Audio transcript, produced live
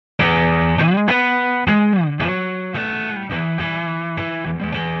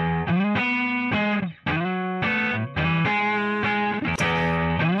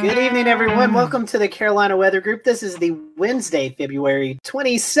Good evening, everyone. Welcome to the Carolina Weather Group. This is the Wednesday, February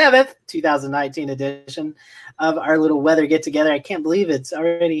 27th, 2019 edition of our little weather get-together. I can't believe it's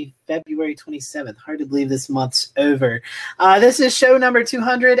already February 27th. Hard to believe this month's over. This is show number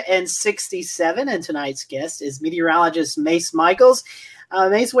 267, and tonight's guest is meteorologist Mace Michaels.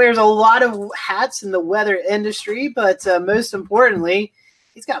 Mace wears a lot of hats in the weather industry, but most importantly,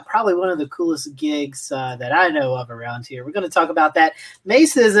 he's got probably one of the coolest gigs that I know of around here. We're going to talk about that.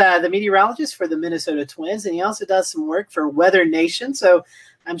 Mace is the meteorologist for the Minnesota Twins, and he also does some work for Weather Nation. So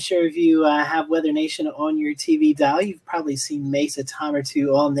I'm sure if you have Weather Nation on your TV dial, you've probably seen Mace a time or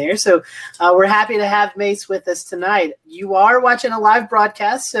two on there. So we're happy to have Mace with us tonight. You are watching a live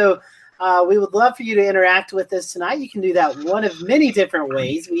broadcast, so we would love for you to interact with us tonight. You can do that one of many different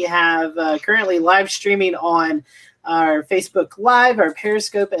ways. We have currently live streaming on our Facebook Live, our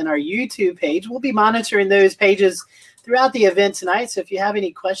Periscope, and our YouTube page. We'll be monitoring those pages throughout the event tonight. So if you have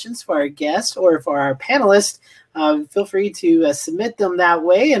any questions for our guests or for our panelists, feel free to submit them that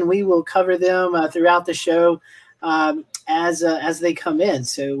way, and we will cover them throughout the show as they come in.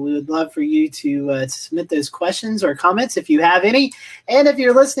 So we would love for you to submit those questions or comments if you have any. And if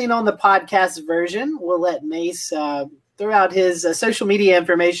you're listening on the podcast version, we'll let Mace throw out his social media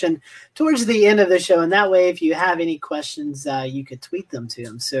information towards the end of the show. And that way, if you have any questions, you could tweet them to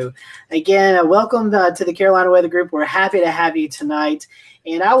him. So again, welcome to the Carolina Weather Group. We're happy to have you tonight.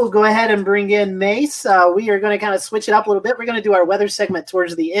 And I will go ahead and bring in Mace. We are going to kind of switch it up a little bit. We're going to do our weather segment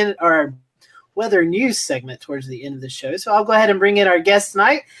towards the end, our weather news segment towards the end of the show. So I'll go ahead and bring in our guest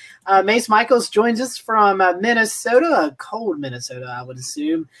tonight. Mace Michaels joins us from Minnesota, a cold Minnesota, I would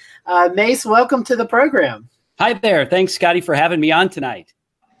assume. Mace, welcome to the program. Hi there. Thanks, Scotty, for having me on tonight.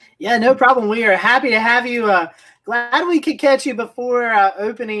 Yeah, no problem. We are happy to have you. Glad we could catch you before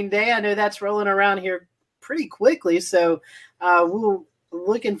opening day. I know that's rolling around here pretty quickly. So we're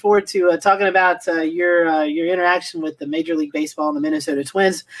looking forward to talking about your interaction with the Major League Baseball and the Minnesota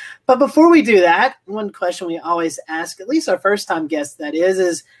Twins. But before we do that, one question we always ask, at least our first-time guests, that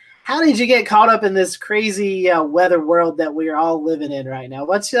is how did you get caught up in this crazy weather world that we're all living in right now?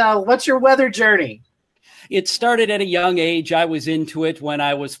 What's your weather journey? It started at a young age. I was into it when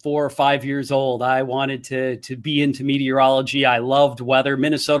I was 4 or 5 years old. I wanted to be into meteorology. I loved weather.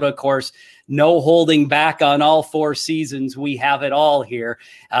 Minnesota, of course, no holding back on all 4 seasons. We have it all here.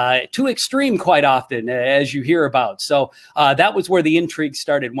 Too extreme quite often, as you hear about. So that was where the intrigue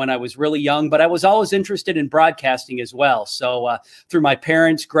started when I was really young. But I was always interested in broadcasting as well. So through my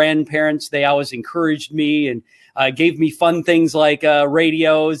parents, grandparents, they always encouraged me and gave me fun things like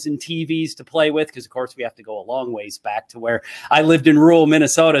radios and TVs to play with, because, of course, we have to go a long ways back to where I lived in rural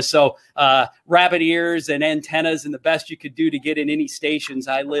Minnesota. So rabbit ears and antennas and the best you could do to get in any stations.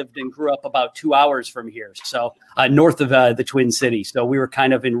 I lived and grew up about 2 hours from here, so north of the Twin Cities. So we were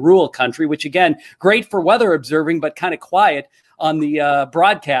kind of in rural country, which, again, great for weather observing, but kind of quiet on the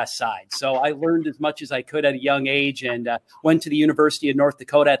broadcast side. So I learned as much as I could at a young age and went to the University of North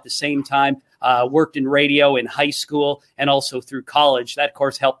Dakota at the same time, worked in radio in high school and also through college. That, of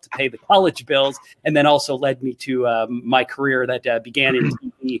course, helped to pay the college bills and then also led me to my career that began in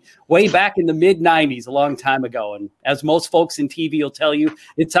TV way back in the mid-'90s, a long time ago. And as most folks in TV will tell you,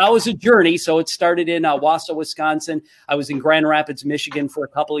 it's always a journey. So it started in Wausau, Wisconsin. I was in Grand Rapids, Michigan for a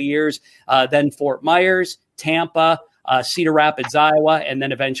couple of years, then Fort Myers, Tampa, Cedar Rapids, Iowa, and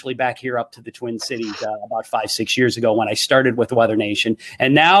then eventually back here up to the Twin Cities about 5-6 years ago when I started with Weather Nation.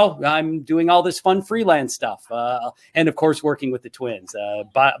 And now I'm doing all this fun freelance stuff and, of course, working with the Twins.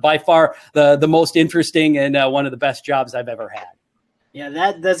 By far the most interesting and one of the best jobs I've ever had.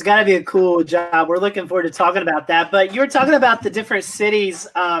 Yeah, that's got to be a cool job. We're looking forward to talking about that. But you were talking about the different cities,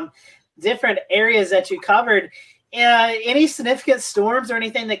 different areas that you covered. Any significant storms or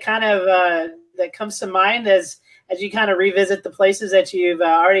anything that kind of that comes to mind as you kind of revisit the places that you've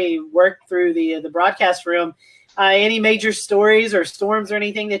already worked through the broadcast room? Any major stories or storms or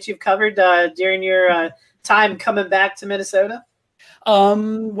anything that you've covered during your time coming back to Minnesota?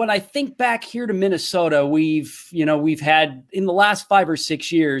 When I think back here to Minnesota, we've had in the last 5 or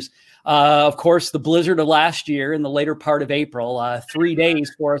 6 years, of course, the blizzard of last year in the later part of April, 3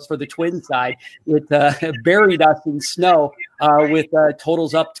 days for us for the Twin side. It buried us in snow with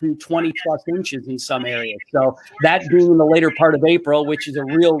totals up to 20 plus inches in some areas. So that being in the later part of April, which is a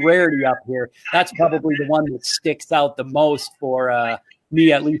real rarity up here, that's probably the one that sticks out the most for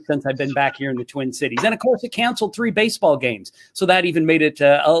me, at least since I've been back here in the Twin Cities. And, of course, it canceled 3 baseball games. So that even made it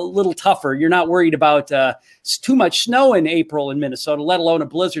a little tougher. You're not worried about too much snow in April in Minnesota, let alone a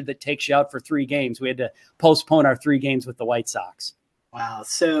blizzard that takes you out for 3 games. We had to postpone our 3 games with the White Sox. Wow.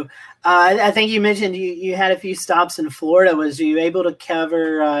 So I think you mentioned you had a few stops in Florida. Was you able to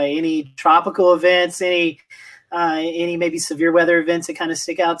cover any tropical events, any maybe severe weather events that kind of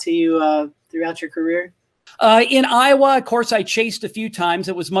stick out to you throughout your career? In Iowa, of course, I chased a few times.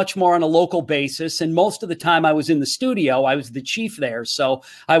 It was much more on a local basis. And most of the time I was in the studio, I was the chief there. So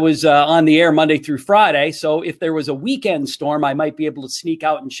I was on the air Monday through Friday. So if there was a weekend storm, I might be able to sneak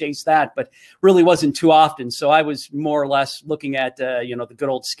out and chase that, but really wasn't too often. So I was more or less looking at, the good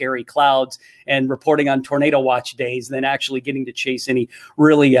old scary clouds and reporting on tornado watch days than actually getting to chase any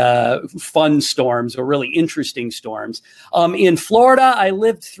really fun storms or really interesting storms. In Florida, I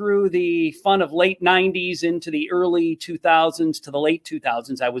lived through the fun of late 90s into the early 2000s to the late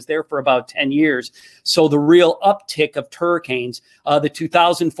 2000s. I was there for about 10 years. So the real uptick of hurricanes, the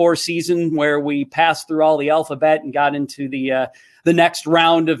 2004 season where we passed through all the alphabet and got into the next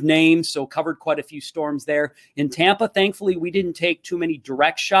round of names, so covered quite a few storms there. In Tampa, thankfully, we didn't take too many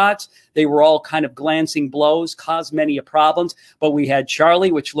direct shots. They were all kind of glancing blows, caused many problems, but we had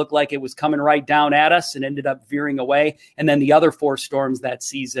Charlie, which looked like it was coming right down at us and ended up veering away. And then the other three storms that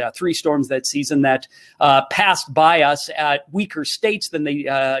season that passed by us at weaker states than they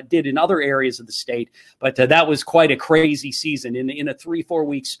did in other areas of the state. But that was quite a crazy season. In a 3-4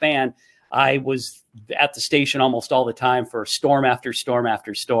 week span, I was at the station almost all the time for storm after storm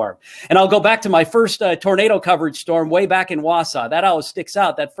after storm. And I'll go back to my first tornado coverage storm way back in Wausau. That always sticks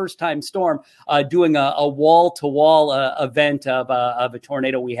out, that first time storm, doing a wall-to-wall event of a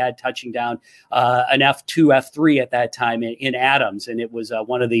tornado we had touching down an F2, F3 at that time in Adams. And it was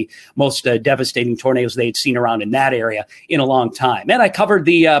one of the most devastating tornadoes they had seen around in that area in a long time. And I covered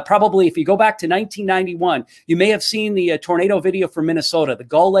probably, if you go back to 1991, you may have seen the tornado video from Minnesota, the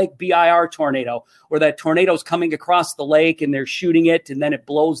Gull Lake BIR tornado, where that tornado's coming across the lake and they're shooting it and then it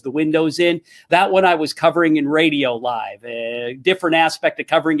blows the windows in. That one I was covering in radio live, a different aspect of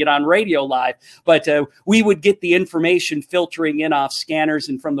covering it on radio live. But we would get the information filtering in off scanners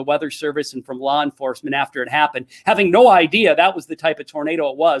and from the Weather Service and from law enforcement after it happened, having no idea that was the type of tornado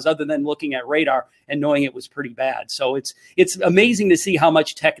it was, other than looking at radar and knowing it was pretty bad. So it's amazing to see how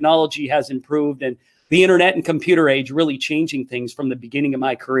much technology has improved and the internet and computer age really changing things from the beginning of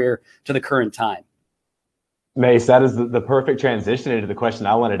my career to the current time. Mace, that is the perfect transition into the question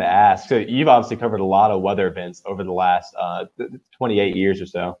I wanted to ask. So you've obviously covered a lot of weather events over the last 28 years or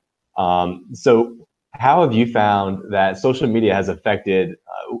so. So how have you found that social media has affected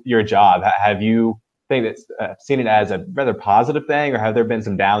your job? Have you seen it as a rather positive thing, or have there been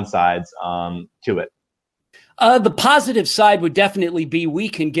some downsides to it? The positive side would definitely be we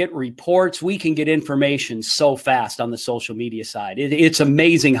can get reports, we can get information so fast on the social media side. It's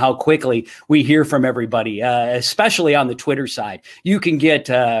amazing how quickly we hear from everybody, especially on the Twitter side. You can get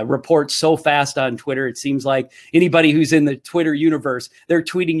reports so fast on Twitter. It seems like anybody who's in the Twitter universe, they're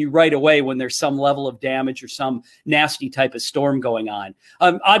tweeting you right away when there's some level of damage or some nasty type of storm going on.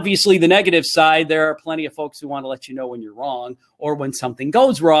 Obviously, the negative side, there are plenty of folks who want to let you know when you're wrong or when something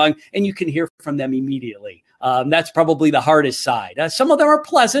goes wrong, and you can hear from them immediately. That's probably the hardest side. Some of them are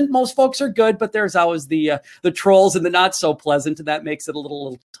pleasant. Most folks are good, but there's always the trolls and the not so pleasant, and that makes it a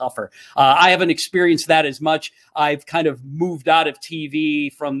little tougher. I haven't experienced that as much. I've kind of moved out of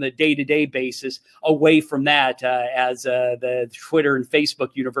TV from the day-to-day basis away from that as the Twitter and Facebook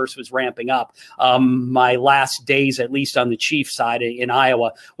universe was ramping up. My last days, at least on the chief side in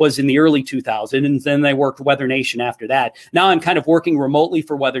Iowa, was in the early 2000s, and then I worked Weather Nation after that. Now I'm kind of working remotely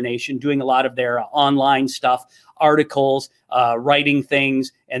for Weather Nation, doing a lot of their online stuff, articles, writing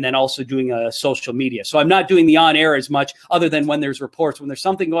things, and then also doing social media. So I'm not doing the on-air as much, other than when there's reports. When there's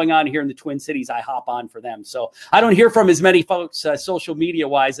something going on here in the Twin Cities, I hop on for them. So I don't hear from as many folks social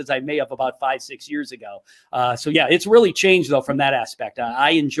media-wise as I may have about 5-6 years ago. So yeah, it's really changed, though, from that aspect.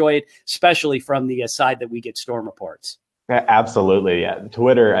 I enjoy it, especially from the side that we get storm reports. Absolutely. Yeah.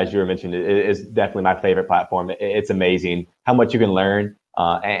 Twitter, as you were mentioning, is definitely my favorite platform. It's amazing how much you can learn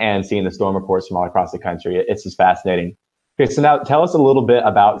and seeing the storm reports from all across the country. It's just fascinating. Okay, so now tell us a little bit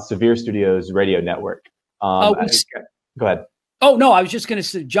about Severe Studios Radio Network. Go ahead. Oh, no, I was just going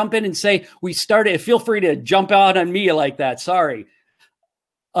to jump in and say we started. Feel free to jump out on me like that. Sorry.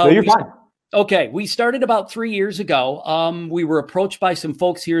 No, you're fine. Okay, we started about 3 years ago. We were approached by some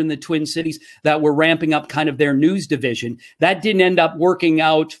folks here in the Twin Cities that were ramping up kind of their news division. That didn't end up working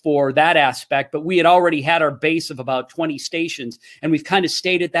out for that aspect, but we had already had our base of about 20 stations, and we've kind of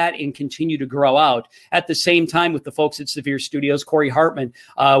stayed at that and continue to grow out. At the same time, with the folks at Severe Studios, Corey Hartman,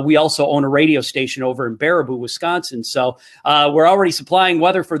 we also own a radio station over in Baraboo, Wisconsin. So we're already supplying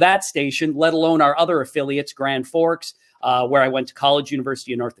weather for that station, let alone our other affiliates, Grand Forks, where I went to college,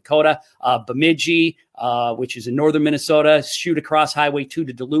 University of North Dakota, Bemidji, which is in northern Minnesota, shoot across Highway 2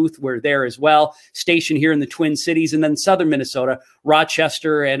 to Duluth. We're there as well. Station here in the Twin Cities, and then southern Minnesota,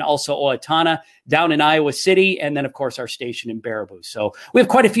 Rochester, and also Owatonna, down in Iowa City, and then, of course, our station in Baraboo. So we have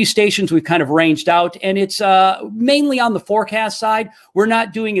quite a few stations we've kind of ranged out, and it's mainly on the forecast side. We're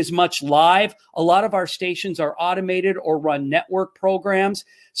not doing as much live. A lot of our stations are automated or run network programs.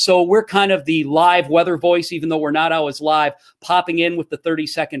 So we're kind of the live weather voice, even though we're not always live, popping in with the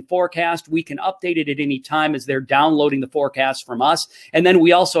 30-second forecast. We can update it at any time as they're downloading the forecast from us. And then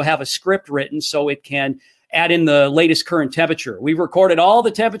we also have a script written so it can add in the latest current temperature. We've recorded all the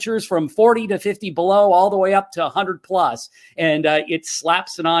temperatures from 40 to 50 below, all the way up to 100 plus, and it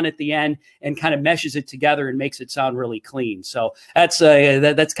slaps it on at the end and kind of meshes it together and makes it sound really clean. So that's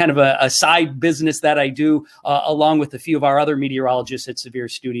kind of a side business that I do along with a few of our other meteorologists at Severe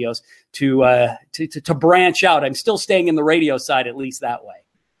Studios to branch out. I'm still staying in the radio side, at least that way.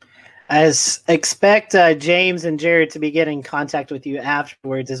 I expect James and Jared to be getting in contact with you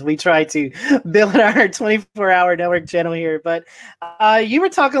afterwards as we try to build our 24-hour network channel here. But you were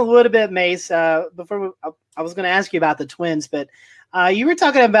talking a little bit, Mace, before I was going to ask you about the Twins, but you were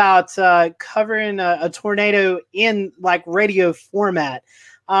talking about covering a tornado in like radio format.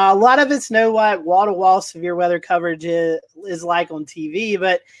 A lot of us know what wall-to-wall severe weather coverage is like on TV,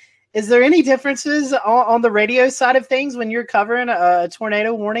 but is there any differences on the radio side of things when you're covering a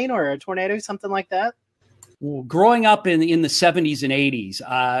tornado warning or a tornado, something like that? Well, growing up in the 70s and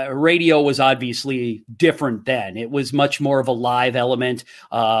 80s, radio was obviously different then. It was much more of a live element,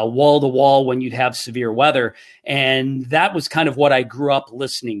 wall to wall when you'd have severe weather. And that was kind of what I grew up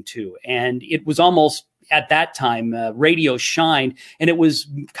listening to. And it was almost at that time, radio shined, and it was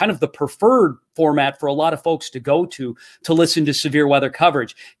kind of the preferred format for a lot of folks to go to listen to severe weather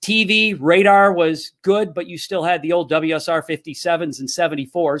coverage. TV, radar was good, but you still had the old WSR 57s and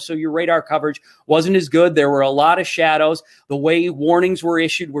 74s, so your radar coverage wasn't as good. There were a lot of shadows. The way warnings were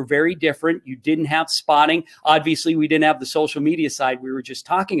issued were very different. You didn't have spotting. Obviously, we didn't have the social media side we were just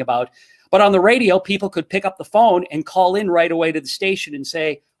talking about. But on the radio, people could pick up the phone and call in right away to the station and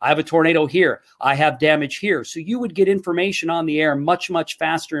say, I have a tornado here. I have damage here. So you would get information on the air much, much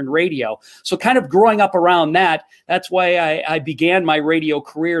faster in radio. So kind of growing up around that, that's why I began my radio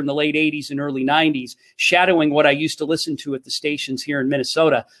career in the late 80s and early 90s, shadowing what I used to listen to at the stations here in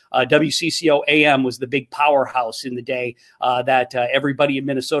Minnesota. WCCO AM was the big powerhouse in the day that everybody in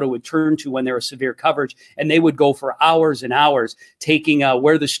Minnesota would turn to when there was severe coverage. And they would go for hours and hours taking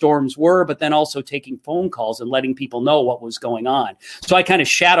where the storms were, but then also taking phone calls and letting people know what was going on. So I kind of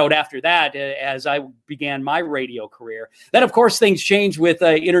shadowed after that as I began my radio career. Then, of course, things changed with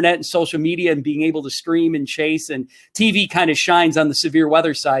internet and social media and being able to stream and chase, and TV kind of shines on the severe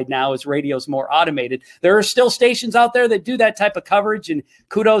weather side now as radio's more automated. There are still stations out there that do that type of coverage, and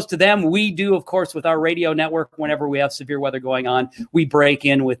kudos to them. We do, of course, with our radio network, whenever we have severe weather going on, we break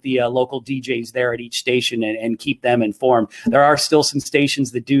in with the local DJs there at each station and keep them informed. There are still some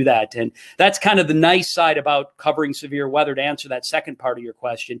stations that do that, and that's kind of the nice side about covering severe weather. To answer that second part of your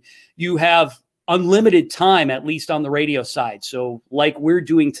question, you have unlimited time, at least on the radio side. So like we're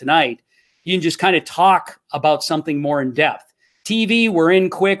doing tonight, you can just kind of talk about something more in depth. TV, we're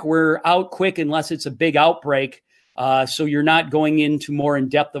in quick, we're out quick unless it's a big outbreak. So you're not going into more in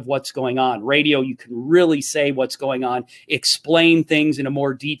depth of what's going on. Radio, you can really say what's going on, explain things in a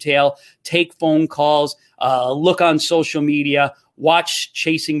more detail, take phone calls, look on social media, watch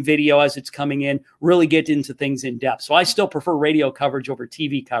chasing video as it's coming in, really get into things in depth. So I still prefer radio coverage over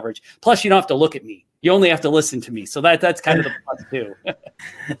TV coverage. Plus, you don't have to look at me. You only have to listen to me. So that's kind of the plus too.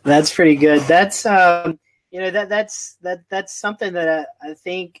 That's pretty good. That's that's something that I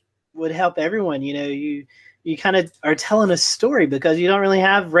think would help everyone. You kind of are telling a story because you don't really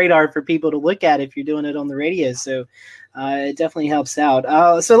have radar for people to look at if you're doing it on the radio. So it definitely helps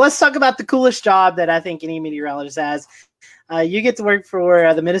out. So let's talk about the coolest job that I think any meteorologist has. You get to work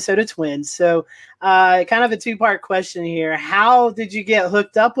for the Minnesota Twins. So kind of a two-part question here. How did you get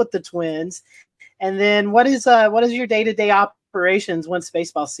hooked up with the Twins? And then what is your day-to-day operations once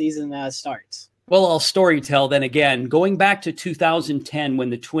baseball season starts? Well, I'll storytell then again. Going back to 2010 when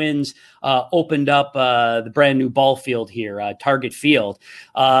the Twins opened up the brand new ball field here, Target Field,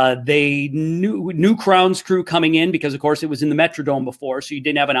 they new grounds crew coming in because, of course, it was in the Metrodome before, so you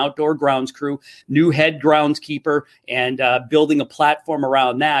didn't have an outdoor grounds crew, new head groundskeeper, and building a platform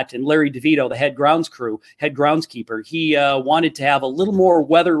around that. And Larry DeVito, the head groundskeeper, he wanted to have a little more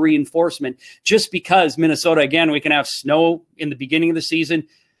weather reinforcement just because Minnesota, again, we can have snow in the beginning of the season.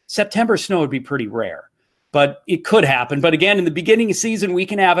 September snow would be pretty rare. but it could happen. But again, in the beginning of season, we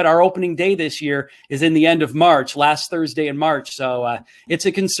can have it. Our opening day this year is in the end of March, last Thursday in March. So it's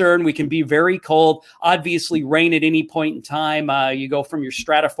a concern. We can be very cold. Obviously, rain at any point in time. You go from your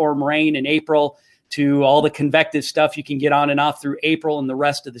stratiform rain in April to all the convective stuff you can get on and off through April and the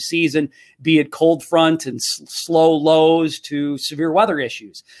rest of the season, be it cold front and slow lows to severe weather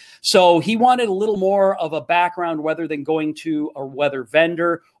issues. So he wanted a little more of a background weather than going to a weather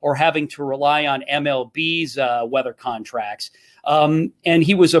vendor or having to rely on MLB's weather contracts. And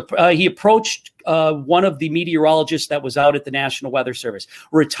he approached one of the meteorologists that was out at the National Weather Service,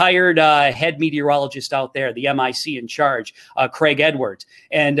 retired head meteorologist out there, the MIC in charge, Craig Edwards.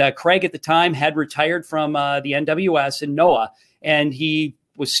 And Craig at the time had retired from the NWS and NOAA, and he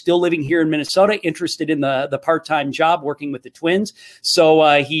was still living here in Minnesota, interested in the part-time job working with the Twins.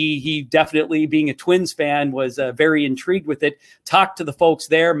 So he definitely, being a Twins fan, was very intrigued with it. Talked to the folks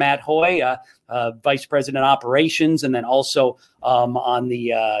there, Matt Hoy, Vice President Operations, and then also on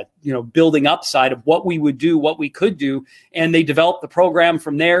the building up side of what we would do, what we could do, and they developed the program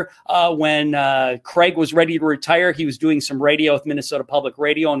from there. When Craig was ready to retire, he was doing some radio with Minnesota Public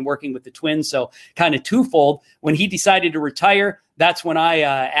Radio and working with the Twins, so kind of twofold. When he decided to retire, that's when I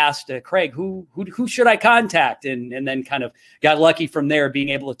asked Craig, who should I contact? And then kind of got lucky from there, being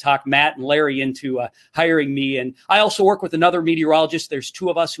able to talk Matt and Larry into hiring me. And I also work with another meteorologist. There's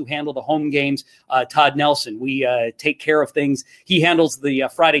two of us who handle the home games. Todd Nelson, we take care of things. He handles the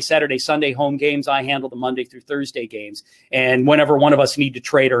Friday, Saturday, Sunday home games. I handle the Monday through Thursday games. And whenever one of us need to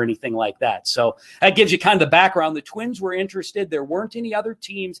trade or anything like that. So that gives you kind of the background. The Twins were interested. There weren't any other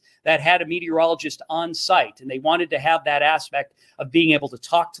teams that had a meteorologist on site, and they wanted to have that aspect of being able to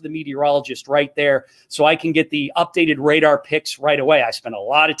talk to the meteorologist right there, so I can get the updated radar picks right away. I spent a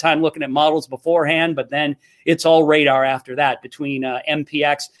lot of time looking at models beforehand, but then it's all radar after that between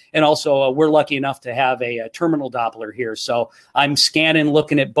MPX and also we're lucky enough to have a terminal Doppler here. So I'm scanning,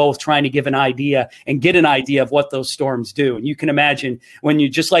 looking at both, trying to give an idea and get an idea of what those storms do. And you can imagine when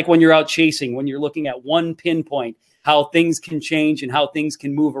you're out chasing, when you're looking at one pinpoint, how things can change and how things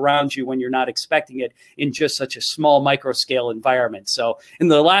can move around you when you're not expecting it in just such a small micro scale environment. So in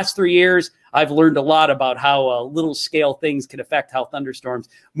the last 3 years, I've learned a lot about how little scale things can affect how thunderstorms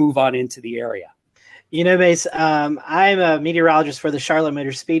move on into the area. You know, Mace, I'm a meteorologist for the Charlotte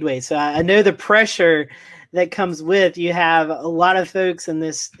Motor Speedway, so I know the pressure that comes with, you have a lot of folks in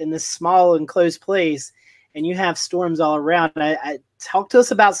this small enclosed place, and you have storms all around. I talk to us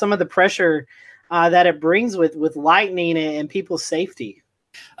about some of the pressure that it brings with lightning and people's safety.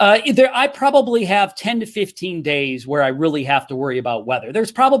 I probably have 10 to 15 days where I really have to worry about weather.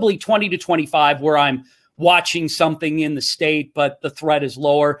 There's probably 20 to 25 where I'm watching something in the state, but the threat is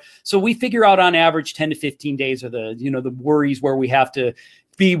lower. So we figure out on average 10 to 15 days are the worries where we have to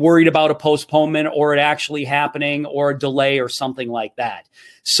be worried about a postponement or it actually happening or a delay or something like that.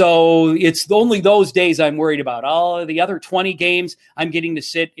 So it's only those days I'm worried about. All the other 20 games, I'm getting to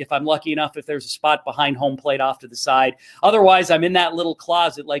sit, if I'm lucky enough, if there's a spot behind home plate off to the side. Otherwise, I'm in that little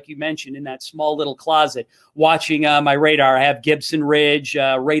closet, like you mentioned, in that small little closet, watching my radar. I have Gibson Ridge,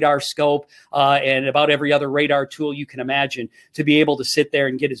 radar scope, and about every other radar tool you can imagine to be able to sit there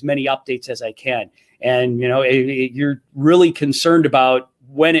and get as many updates as I can. And, you're really concerned about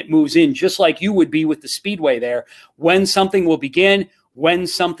when it moves in, just like you would be with the Speedway there, when something will begin, when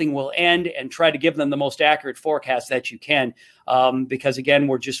something will end, and try to give them the most accurate forecast that you can. Because again,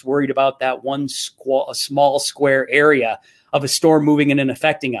 we're just worried about that one small square area of a storm moving in and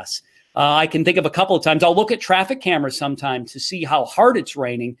affecting us. I can think of a couple of times. I'll look at traffic cameras sometimes to see how hard it's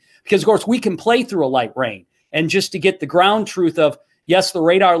raining, because of course we can play through a light rain, and just to get the ground truth of, yes, the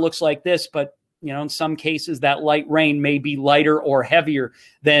radar looks like this, but in some cases that light rain may be lighter or heavier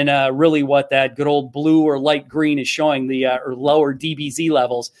than really what that good old blue or light green is showing, the or lower DBZ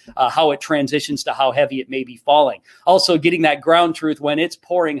levels, how it transitions to how heavy it may be falling. Also, getting that ground truth when it's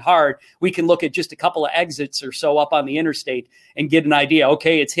pouring hard, we can look at just a couple of exits or so up on the interstate and get an idea.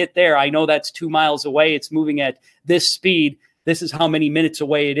 Okay, it's hit there. I know that's 2 miles away. It's moving at this speed. This is how many minutes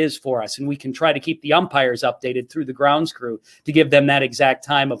away it is for us. And we can try to keep the umpires updated through the grounds crew to give them that exact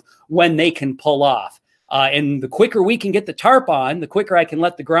time of when they can pull off. And the quicker we can get the tarp on, the quicker I can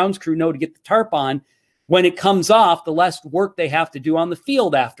let the grounds crew know to get the tarp on. When it comes off, the less work they have to do on the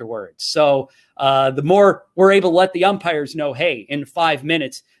field afterwards. So the more we're able to let the umpires know, hey, in 5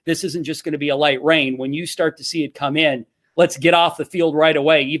 minutes, this isn't just going to be a light rain. When you start to see it come in, let's get off the field right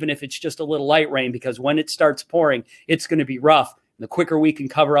away, even if it's just a little light rain, because when it starts pouring, it's going to be rough. The quicker we can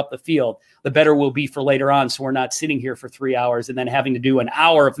cover up the field, the better we'll be for later on. So we're not sitting here for 3 hours and then having to do an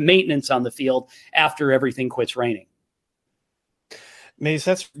hour of maintenance on the field after everything quits raining. Mace,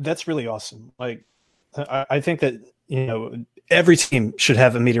 that's really awesome. Like, I think that, every team should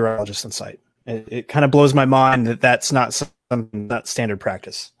have a meteorologist on site. It kind of blows my mind that that's not standard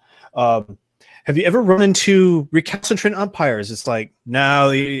practice. Have you ever run into recalcitrant umpires? It's like, no,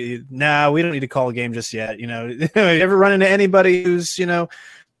 we don't need to call a game just yet. You ever run into anybody who's,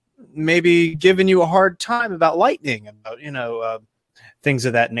 maybe giving you a hard time about lightning, about, things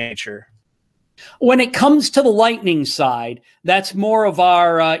of that nature? When it comes to the Lightning side, that's more of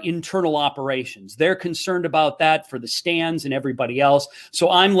our internal operations. They're concerned about that for the stands and everybody else. So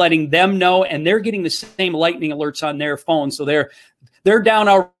I'm letting them know, and they're getting the same Lightning alerts on their phone. So they're down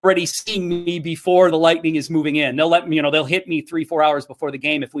already seeing me before the Lightning is moving in. They'll let me, they'll hit me 3-4 hours before the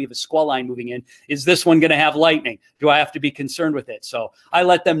game if we have a squall line moving in. Is this one going to have lightning? Do I have to be concerned with it? So I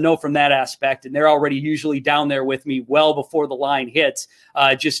let them know from that aspect, and they're already usually down there with me well before the line hits,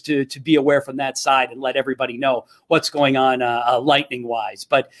 just to be aware from that side and let everybody know what's going on lightning-wise.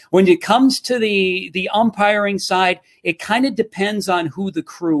 But when it comes to the umpiring side, it kind of depends on who the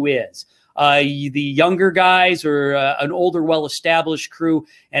crew is. The younger guys or an older, well-established crew,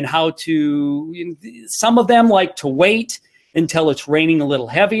 and how to, some of them like to wait until it's raining a little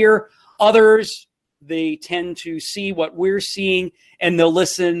heavier. Others, they tend to see what we're seeing and they'll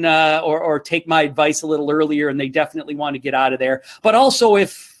listen or take my advice a little earlier, and they definitely want to get out of there. But also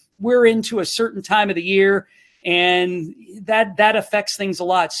if we're into a certain time of the year, and that affects things a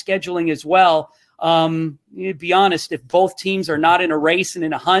lot, scheduling as well. To be honest, if both teams are not in a race and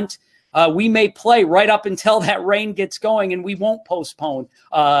in a hunt, we may play right up until that rain gets going, and we won't postpone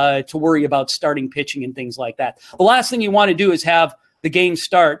to worry about starting pitching and things like that. The last thing you want to do is have the game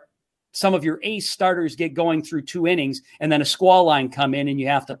start, some of your ace starters get going through 2 innings, and then a squall line come in and you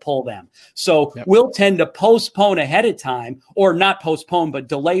have to pull them. So We'll tend to postpone ahead of time, or not postpone, but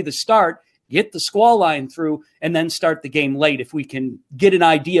delay the start, get the squall line through, and then start the game late if we can get an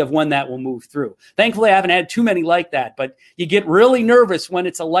idea of when that will move through. Thankfully, I haven't had too many like that, but you get really nervous when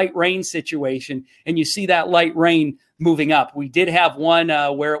it's a light rain situation and you see that light rain moving up. We did have one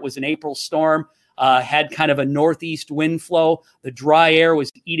where it was an April storm, had kind of a northeast wind flow. The dry air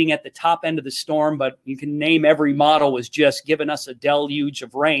was eating at the top end of the storm, but you can name every model was just giving us a deluge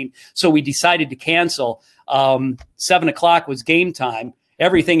of rain. So we decided to cancel. 7 o'clock was game time.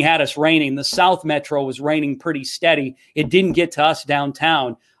 Everything had us raining. The South Metro was raining pretty steady. It didn't get to us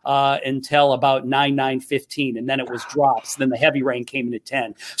downtown until about 9:15, and then it was drops. Then the heavy rain came in at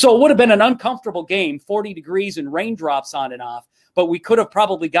 10. So it would have been an uncomfortable game, 40 degrees and raindrops on and off, but we could have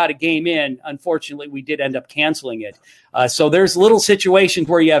probably got a game in. Unfortunately, we did end up canceling it. So there's little situations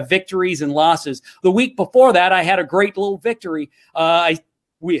where you have victories and losses. The week before that, I had a great little victory.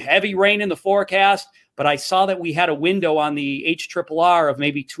 We heavy rain in the forecast, but I saw that we had a window on the HRRR of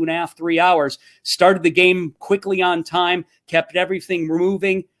maybe 2.5, 3 hours, started the game quickly on time, kept everything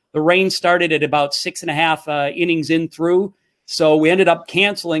moving. The rain started at about 6.5 innings in through. So we ended up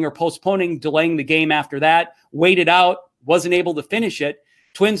canceling or postponing, delaying the game after that, waited out, wasn't able to finish it.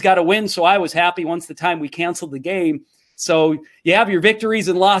 Twins got a win, so I was happy once the time we canceled the game. So you have your victories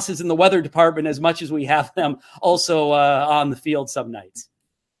and losses in the weather department as much as we have them also on the field some nights.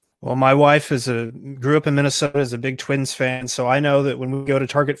 Well, my wife grew up in Minnesota, is a big Twins fan, so I know that when we go to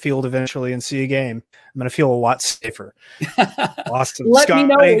Target Field eventually and see a game, I'm going to feel a lot safer. Awesome. Let Scotty, me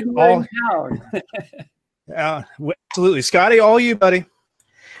know when you're in town. Absolutely. Scotty, all you, buddy.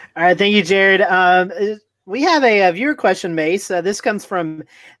 All right, thank you, Jared. We have a viewer question, Mace. This comes from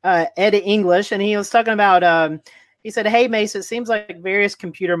Ed English, and he was talking about, he said, hey, Mace, it seems like various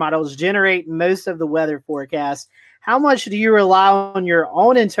computer models generate most of the weather forecast. How much do you rely on your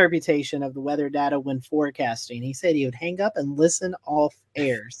own interpretation of the weather data when forecasting? He said he would hang up and listen off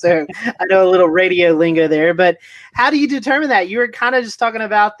air. So I know a little radio lingo there, but how do you determine that? You were kind of just talking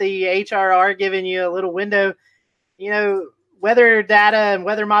about the HRR giving you a little window. You know, weather data and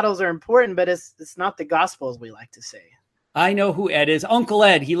weather models are important, but it's not the gospel, as we like to say. I know who Ed is. Uncle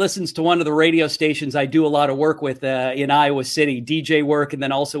Ed, he listens to one of the radio stations I do a lot of work with in Iowa City, DJ work, and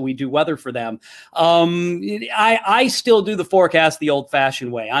then also we do weather for them. I still do the forecast the old-fashioned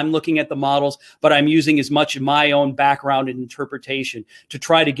way. I'm looking at the models, but I'm using as much of my own background and interpretation to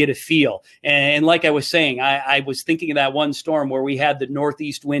try to get a feel. And like I was saying, I was thinking of that one storm where we had the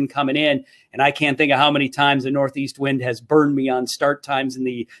northeast wind coming in, and I can't think of how many times the northeast wind has burned me on start times in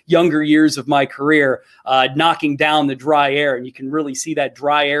the younger years of my career, knocking down the dry air. And you can really see that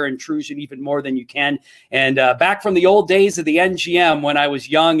dry air intrusion even more than you can. And back from the old days of the NGM when I was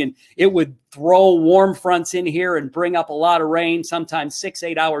young, and it would throw warm fronts in here and bring up a lot of rain, sometimes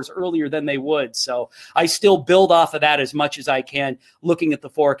 6-8 hours earlier than they would. So I still build off of that as much as I can looking at the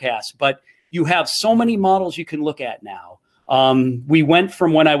forecast. But you have so many models you can look at now. We went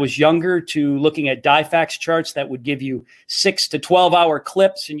from when I was younger to looking at DIFAX charts that would give you 6 to 12 hour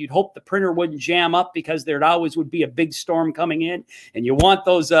clips, and you'd hope the printer wouldn't jam up because there always would be a big storm coming in, and you want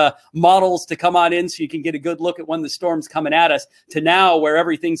those models to come on in so you can get a good look at when the storm's coming at us, to now where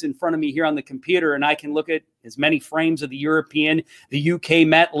everything's in front of me here on the computer and I can look at as many frames of the European, the UK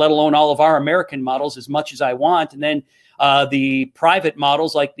Met, let alone all of our American models as much as I want. And then the private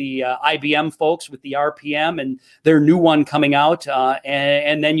models like the IBM folks with the RPM and their new one coming out.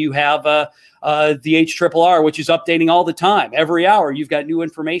 And then you have the HRRR, which is updating all the time. Every hour you've got new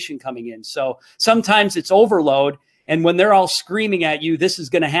information coming in. So sometimes it's overload. And when they're all screaming at you, this is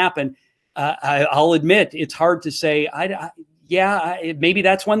going to happen, I'll admit it's hard to say, maybe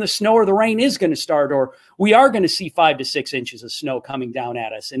that's when the snow or the rain is going to start, or we are going to see 5 to 6 inches of snow coming down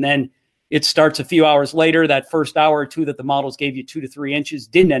at us. And then it starts a few hours later. That first hour or two that the models gave you 2 to 3 inches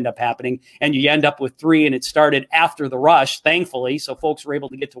didn't end up happening. And you end up with 3, and it started after the rush, thankfully. So folks were able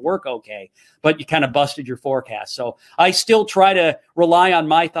to get to work okay, but you kind of busted your forecast. So I still try to rely on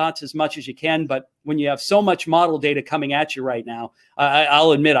my thoughts as much as you can. But when you have so much model data coming at you right now,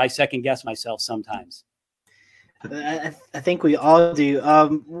 I'll admit I second guess myself sometimes. I think we all do.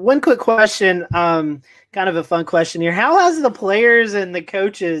 One quick question, kind of a fun question here. How has the players and the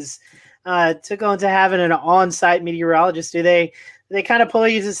coaches took on to having an on-site meteorologist? Do they kind of pull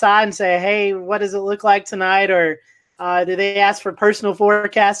you aside and say, hey, what does it look like tonight? Or do they ask for personal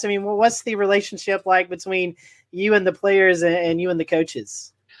forecasts? I mean, what's the relationship like between you and the players and you and the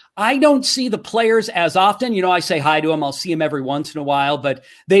coaches? I don't see the players as often. You know, I say hi to them. I'll see them every once in a while, but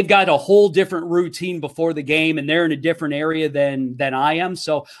they've got a whole different routine before the game, and they're in a different area than I am.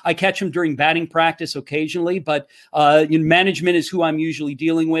 So I catch them during batting practice occasionally, but management is who I'm usually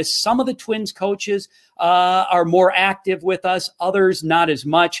dealing with. Some of the Twins coaches are more active with us, others not as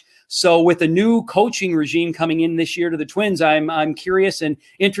much. So with a new coaching regime coming in this year to the Twins, I'm curious and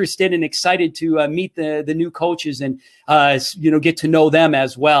interested and excited to meet the new coaches and get to know them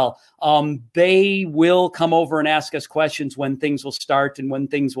as well. They will come over and ask us questions when things will start and when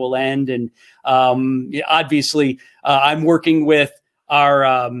things will end. And obviously, I'm working with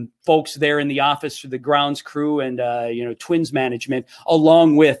our folks there in the office for the grounds crew and Twins management,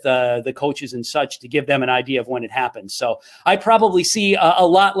 along with the coaches and such, to give them an idea of when it happens. So I probably see a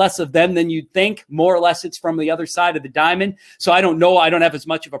lot less of them than you'd think. More or less, it's from the other side of the diamond. So I don't know. I don't have as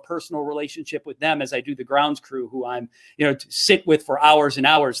much of a personal relationship with them as I do the grounds crew, who I'm sit with for hours and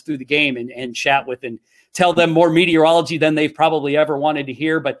hours through the game and chat with and tell them more meteorology than they've probably ever wanted to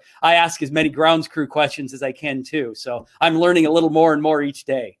hear. But I ask as many grounds crew questions as I can too. So I'm learning a little more and more each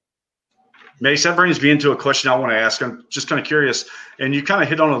day. Mace, that brings me into a question I want to ask. I'm just kind of curious, and you kind of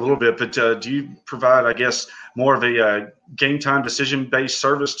hit on it a little bit, but do you provide, I guess, more of a game time decision-based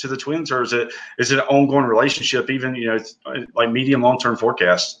service to the Twins, or is it an ongoing relationship, even, like medium, long-term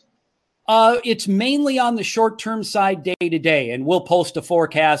forecasts? It's mainly on the short-term side, day to day, and we'll post a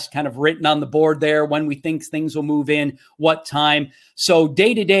forecast kind of written on the board there when we think things will move in, what time. So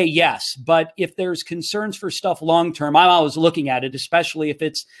day to day, yes. But if there's concerns for stuff long-term, I'm always looking at it, especially if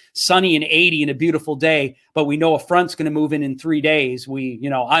it's sunny and 80 and a beautiful day, but we know a front's going to move in 3 days.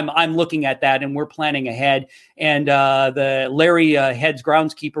 I'm looking at that, and we're planning ahead. And the Larry Heads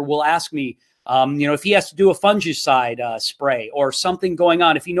groundskeeper will ask me, if he has to do a fungicide spray or something going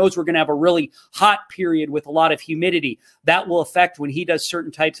on, if he knows we're going to have a really hot period with a lot of humidity, that will affect when he does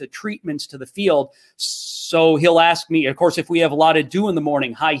certain types of treatments to the field. So he'll ask me, of course, if we have a lot of dew in the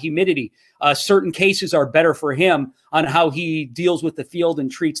morning, high humidity, certain cases are better for him on how he deals with the field and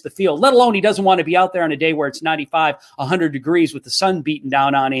treats the field, let alone he doesn't want to be out there on a day where it's 95, 100 degrees with the sun beating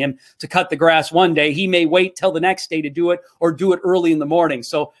down on him to cut the grass one day. He may wait till the next day to do it or do it early in the morning.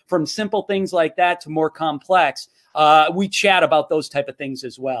 So from simple things like that to more complex, we chat about those type of things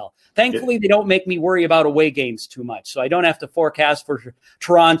as well. Thankfully, they don't make me worry about away games too much. So I don't have to forecast for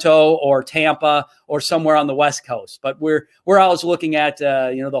Toronto or Tampa or somewhere on the West Coast. But we're always looking at,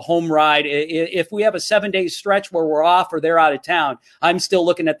 the home ride. If we have a 7-day stretch where we're off or they're out of town, I'm still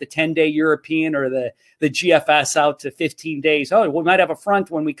looking at the 10-day European or the GFS out to 15 days. Oh, we might have a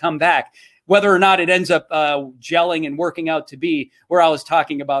front when we come back. Whether or not it ends up gelling and working out to be, we're always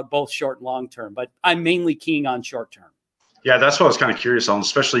talking about both short and long term, but I'm mainly keying on short term. Yeah, that's what I was kind of curious on,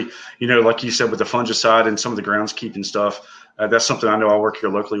 especially, like you said, with the fungicide and some of the groundskeeping stuff. That's something I know I work here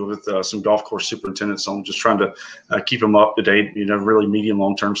locally with some golf course superintendents. So I'm just trying to keep them up to date, really medium,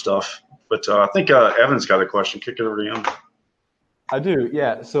 long-term stuff. But I think Evan's got a question. Kick it over to him. I do,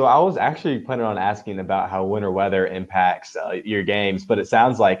 yeah. So I was actually planning on asking about how winter weather impacts your games, but it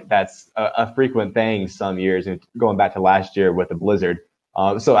sounds like that's a frequent thing some years, and going back to last year with the blizzard.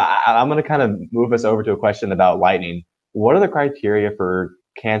 So I'm going to kind of move us over to a question about lightning. what are the criteria for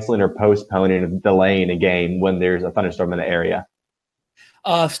canceling or postponing or delaying a game when there's a thunderstorm in the area?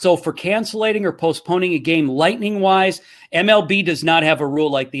 So for canceling or postponing a game lightning-wise, MLB does not have a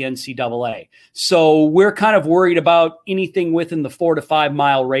rule like the NCAA. So we're kind of worried about anything within the 4 to 5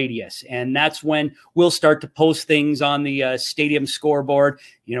 mile radius. And that's when we'll start to post things on the stadium scoreboard.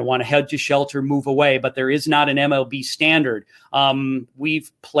 Want to head to shelter, move away. But there is not an MLB standard.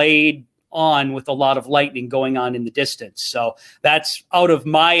 We've played on with a lot of lightning going on in the distance. So that's out of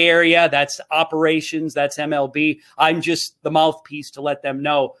my area. That's operations. That's MLB. I'm just the mouthpiece to let them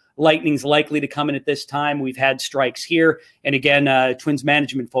know lightning's likely to come in at this time. We've had strikes here. And again, Twins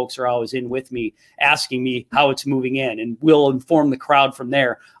management folks are always in with me, asking me how it's moving in. And we'll inform the crowd from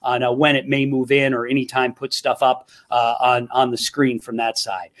there on when it may move in or anytime put stuff up on the screen from that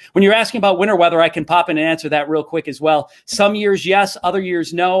side. When you're asking about winter weather, I can pop in and answer that real quick as well. Some years, yes. Other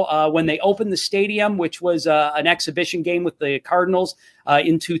years, no. When they opened the stadium, which was an exhibition game with the Cardinals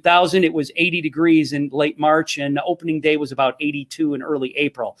in 2000, it was 80 degrees in late March, and opening day was about 82 in early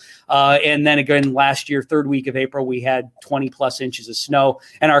April. And then again, last year, third week of April, we had 20 plus inches of snow.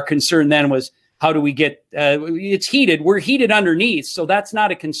 And our concern then was, how do we get, it's heated. We're heated underneath. So that's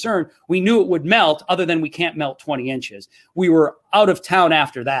not a concern. We knew it would melt, other than we can't melt 20 inches. We were out of town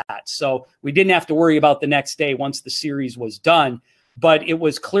after that. So we didn't have to worry about the next day once the series was done, but it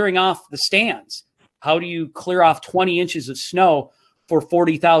was clearing off the stands. How do you clear off 20 inches of snow for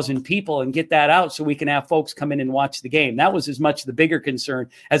 40,000 people and get that out so we can have folks come in and watch the game? That was as much the bigger concern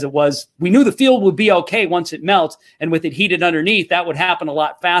as it was. We knew the field would be okay once it melts, and with it heated underneath, that would happen a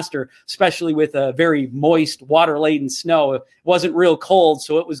lot faster, especially with a very moist, water-laden snow. It wasn't real cold,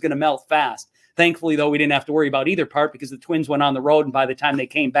 so it was going to melt fast. Thankfully, though, we didn't have to worry about either part because the Twins went on the road, and by the time they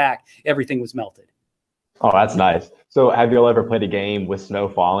came back, everything was melted. Oh, that's nice. So have you all ever played a game with snow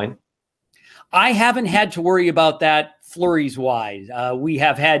falling? I haven't had to worry about that flurries wise. We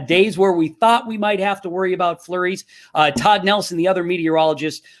have had days where we thought we might have to worry about flurries. Todd Nelson, the other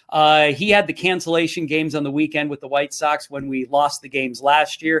meteorologist, he had the cancellation games on the weekend with the White Sox when we lost the games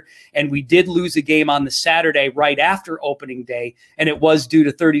last year. And we did lose a game on the Saturday right after opening day. And it was due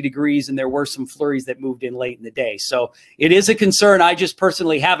to 30 degrees. And there were some flurries that moved in late in the day. So it is a concern. I just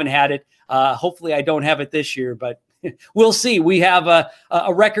personally haven't had it. Hopefully I don't have it this year, but we'll see. We have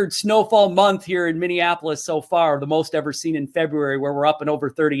a record snowfall month here in Minneapolis so far, the most ever seen in February, where we're up and over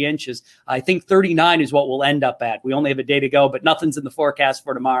 30 inches. I think 39 is what we'll end up at. We only have a day to go, but nothing's in the forecast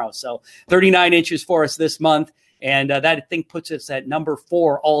for tomorrow. So 39 inches for us this month. And that, I think, puts us at number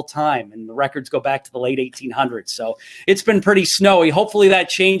 4 all time. And the records go back to the late 1800s. So it's been pretty snowy. Hopefully that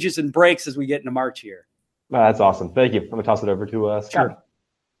changes and breaks as we get into March here. That's awesome. Thank you. I'm going to toss it over to Scott. Sure.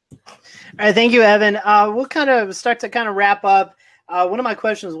 All right, thank you, Evan. We'll kind of start to kind of wrap up. One of my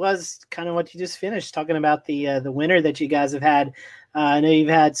questions was kind of what you just finished talking about, the winter that you guys have had. I know you've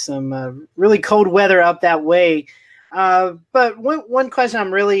had some really cold weather up that way. But one question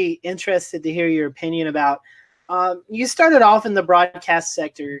I'm really interested to hear your opinion about. You started off in the broadcast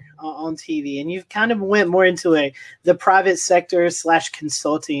sector on TV, and you've kind of went more into the private sector /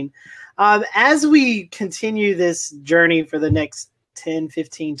 consulting. As we continue this journey for the next 10,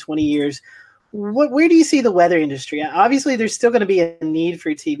 15, 20 years, where do you see the weather industry? Obviously, there's still going to be a need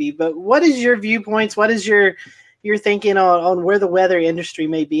for TV, but what is your viewpoints? What is your thinking on where the weather industry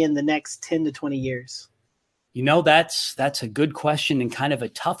may be in the next 10 to 20 years? You know, that's a good question and kind of a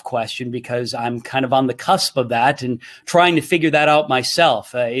tough question because I'm kind of on the cusp of that and trying to figure that out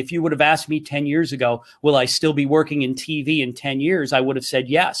myself. If you would have asked me 10 years ago, will I still be working in TV in 10 years? I would have said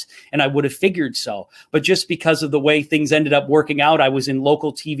yes, and I would have figured so. But just because of the way things ended up working out, I was in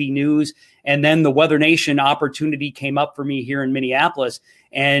local TV news, and then the Weather Nation opportunity came up for me here in Minneapolis,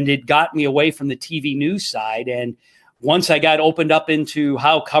 and it got me away from the TV news side. And once I got opened up into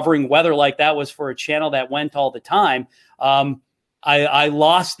how covering weather like that was for a channel that went all the time, I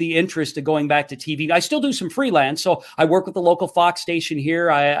lost the interest of going back to TV. I still do some freelance. So I work with the local Fox station here.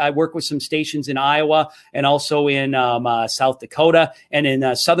 I work with some stations in Iowa and also in South Dakota and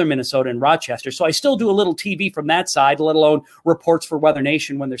in southern Minnesota and Rochester. So I still do a little TV from that side, let alone reports for Weather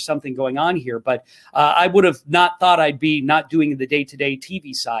Nation when there's something going on here. But I would have not thought I'd be not doing the day-to-day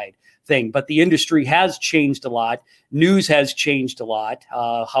TV side thing. But the industry has changed a lot. News has changed a lot,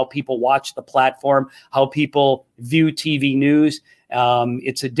 how people watch the platform, how people view TV news.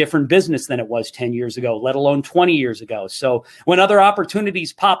 It's a different business than it was 10 years ago, let alone 20 years ago. So when other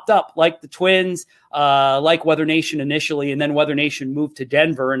opportunities popped up, like the Twins, like Weather Nation initially, and then Weather Nation moved to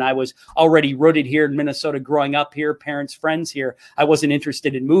Denver, and I was already rooted here in Minnesota, growing up here, parents, friends here, I wasn't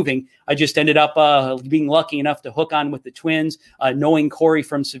interested in moving. I just ended up being lucky enough to hook on with the Twins, knowing Corey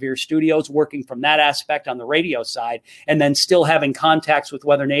from Severe Studios, working from that aspect on the radio side, and then still having contacts with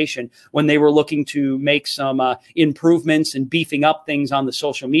Weather Nation when they were looking to make some improvements and beefing up things on the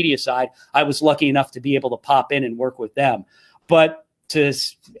social media side. I was lucky enough to be able to pop in and work with them. But to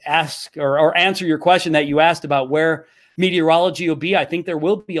ask or answer your question that you asked about where meteorology will be, I think there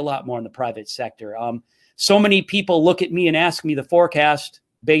will be a lot more in the private sector. So many people look at me and ask me the forecast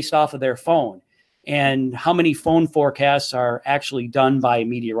based off of their phone. And how many phone forecasts are actually done by a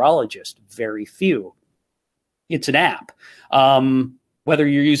meteorologist? Very few. It's an app. Whether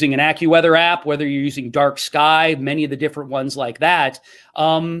you're using an AccuWeather app, whether you're using Dark Sky, many of the different ones like that,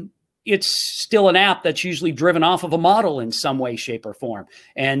 it's still an app that's usually driven off of a model in some way, shape, or form.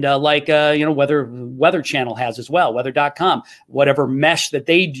 And Weather Channel has as well, weather.com, whatever mesh that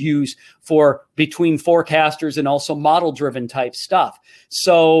they'd use for between forecasters and also model-driven type stuff.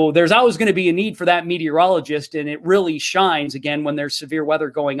 So there's always going to be a need for that meteorologist, and it really shines, again, when there's severe weather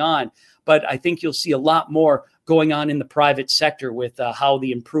going on. But I think you'll see a lot more going on in the private sector with how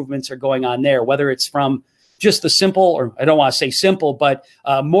the improvements are going on there, whether it's from just the simple, or I don't want to say simple, but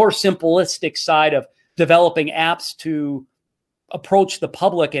more simplistic side of developing apps to approach the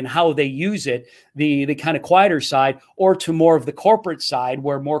public and how they use it, the kind of quieter side, or to more of the corporate side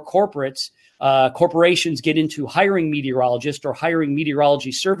where more corporations get into hiring meteorologists or hiring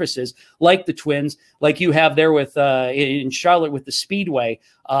meteorology services like the Twins, like you have there with in Charlotte with the Speedway,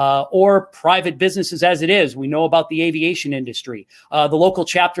 or private businesses as it is. We know about the aviation industry. The local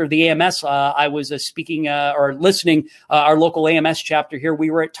chapter of the AMS, I was speaking or listening, our local AMS chapter here, we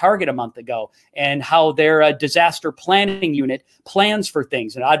were at Target a month ago, and how their disaster planning unit plans for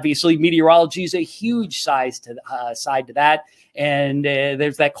things. And obviously meteorology is a huge side to that. And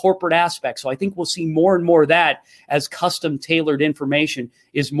there's that corporate aspect. So I think we'll see more and more of that as custom tailored information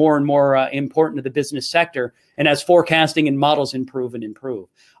is more and more important to the business sector. And as forecasting and models improve.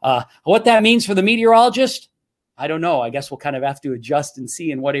 What that means for the meteorologist, I don't know. I guess we'll kind of have to adjust and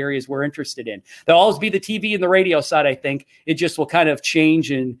see in what areas we're interested in. There'll always be the TV and the radio side, I think. It just will kind of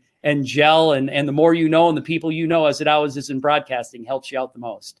change and gel. And the more you know and the people you know, as it always is in broadcasting, helps you out the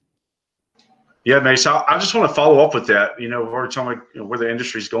most. Yeah, Mace, I just want to follow up with that. We're talking about where the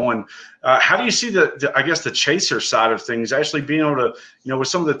industry's going. How do you see the chaser side of things actually being able to, with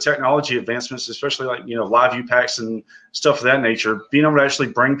some of the technology advancements, especially like, live view packs and stuff of that nature, being able to actually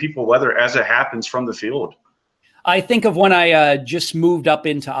bring people weather as it happens from the field? I think of when I just moved up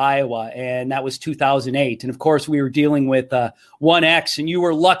into Iowa, and that was 2008. And of course, we were dealing with 1X, and you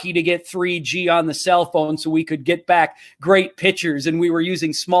were lucky to get 3G on the cell phone so we could get back great pictures. And we were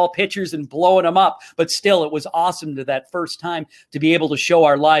using small pictures and blowing them up. But still, it was awesome to that first time to be able to show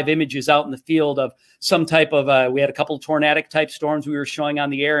our live images out in the field of some type of, we had a couple of tornadic type storms we were showing on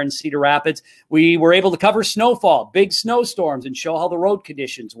the air in Cedar Rapids. We were able to cover snowfall, big snowstorms, and show how the road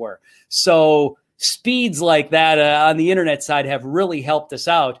conditions were. So speeds like that on the internet side have really helped us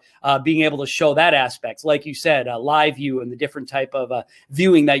out, being able to show that aspect. Like you said, live view and the different type of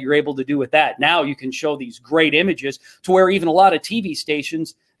viewing that you're able to do with that. Now you can show these great images to where even a lot of TV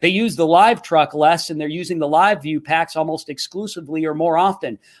stations, they use the live truck less, and they're using the live view packs almost exclusively or more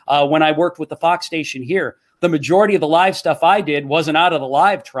often. When I worked with the Fox station here, the majority of the live stuff I did wasn't out of the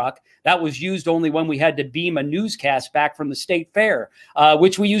live truck. That was used only when we had to beam a newscast back from the state fair,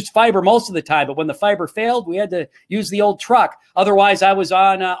 which we used fiber most of the time. But when the fiber failed, we had to use the old truck. Otherwise, I was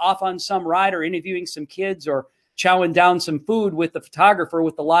off on some ride or interviewing some kids or chowing down some food with the photographer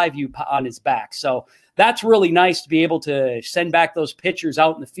with the live view on his back. So that's really nice to be able to send back those pictures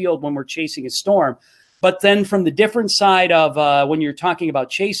out in the field when we're chasing a storm. But then from the different side of when you're talking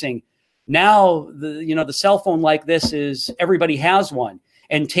about chasing, now the cell phone like this is everybody has one.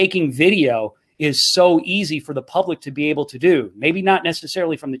 And taking video is so easy for the public to be able to do. Maybe not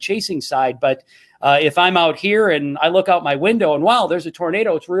necessarily from the chasing side, but if I'm out here and I look out my window and, wow, there's a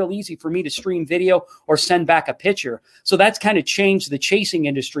tornado, it's real easy for me to stream video or send back a picture. So that's kind of changed the chasing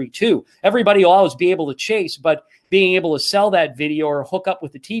industry too. Everybody will always be able to chase, but being able to sell that video or hook up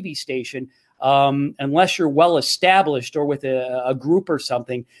with the TV station, unless you're well established or with a group or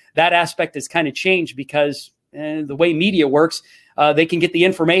something, that aspect has kind of changed because the way media works, they can get the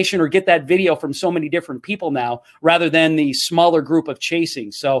information or get that video from so many different people now rather than the smaller group of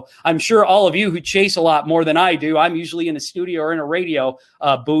chasing. So I'm sure all of you who chase a lot more than I do, I'm usually in a studio or in a radio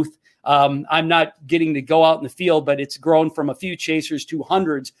booth I'm not getting to go out in the field, but it's grown from a few chasers to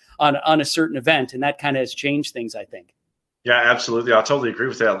hundreds on a certain event. And that kind of has changed things, I think. Yeah, absolutely. I totally agree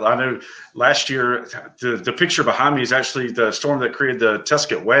with that. I know last year, the picture behind me is actually the storm that created the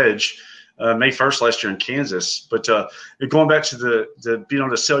Tusket Wedge, May 1st last year in Kansas. But going back to the being able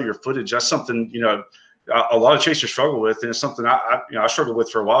to sell your footage, that's something, a lot of chasers struggle with, and it's something I struggled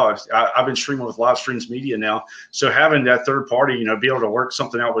with for a while. I've been streaming with Live Streams Media now, so having that third party, be able to work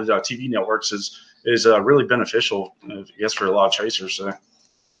something out with TV networks is really beneficial, I guess, for a lot of chasers. So.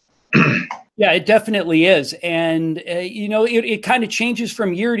 Yeah, it definitely is. And, it kind of changes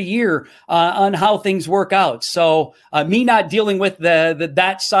from year to year on how things work out. So me not dealing with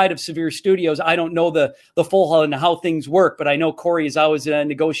that side of Severe Studios, I don't know the full on how things work, but I know Corey is always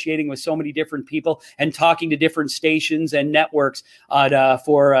negotiating with so many different people and talking to different stations and networks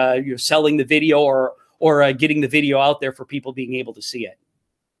for selling the video or getting the video out there for people being able to see it.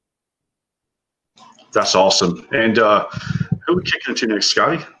 That's awesome. And who are we kicking into next,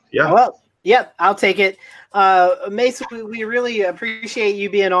 Scotty? Yeah. Well, yep, I'll take it. Mace, we really appreciate you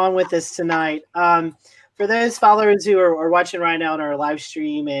being on with us tonight. For those followers who are watching right now on our live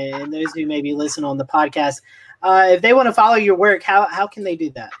stream and those who maybe listen on the podcast, if they want to follow your work, how can they do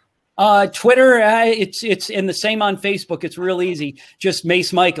that? Twitter, it's in the same on Facebook. It's real easy. Just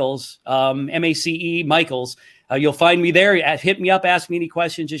Mace Michaels, MACE Michaels. You'll find me there. Hit me up. Ask me any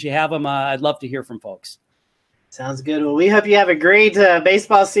questions as you have them. I'd love to hear from folks. Sounds good. Well, we hope you have a great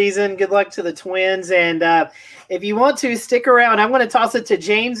baseball season. Good luck to the Twins. And if you want to, stick around. I'm going to toss it to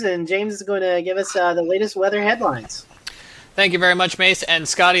James, and James is going to give us the latest weather headlines. Thank you very much, Mace. And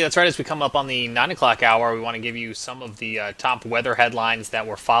Scotty, that's right. As we come up on the 9 o'clock hour, we want to give you some of the top weather headlines that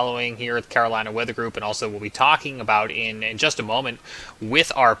we're following here at the Carolina Weather Group. And also we'll be talking about in just a moment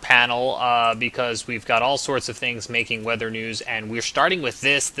with our panel because we've got all sorts of things making weather news. And we're starting with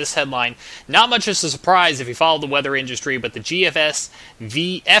this headline. Not much of a surprise if you follow the weather industry, but the GFS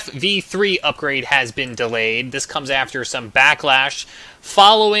FV3 upgrade has been delayed. This comes after some backlash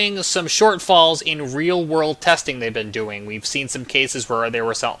following some shortfalls in real-world testing they've been doing. We've seen some cases where there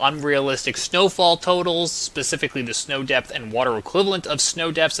were some unrealistic snowfall totals, specifically the snow depth and water equivalent of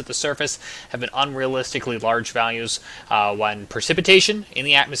snow depths at the surface have been unrealistically large values when precipitation in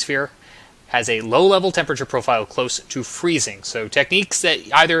the atmosphere has a low-level temperature profile close to freezing. So techniques that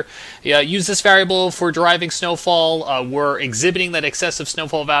either use this variable for deriving snowfall were exhibiting that excessive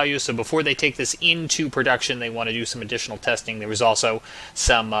snowfall value, so before they take this into production, they want to do some additional testing. There was also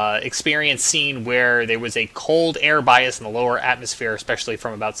some experience seen where there was a cold air bias in the lower atmosphere, especially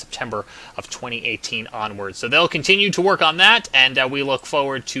from about September of 2018 onwards. So they'll continue to work on that, and we look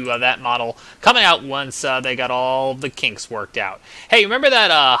forward to that model coming out once they got all the kinks worked out. Hey, remember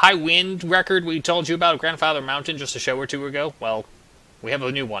that high wind record we told you about Grandfather Mountain just a show or two ago? Well, we have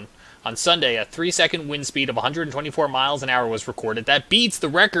a new one. On Sunday, a 3-second wind speed of 124 miles an hour was recorded. That beats the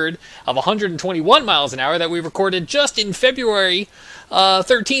record of 121 miles an hour that we recorded just in February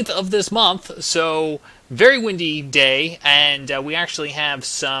 13th of this month. So very windy day, and we actually have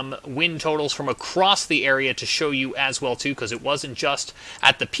some wind totals from across the area to show you as well, too, because it wasn't just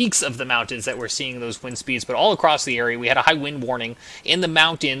at the peaks of the mountains that we're seeing those wind speeds, but all across the area. We had a high wind warning in the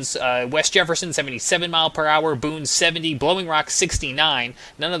mountains. West Jefferson, 77 mile per hour, Boone, 70, Blowing Rock, 69.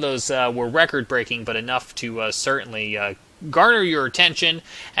 None of those were record-breaking, but enough to certainly garner your attention,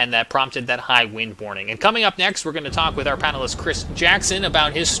 and that prompted that high wind warning. And coming up next, we're going to talk with our panelist Chris Jackson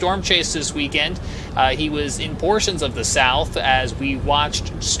about his storm chase this weekend. He was in portions of the South as we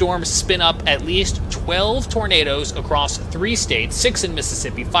watched storms spin up at least 12 tornadoes across 3 states, 6 in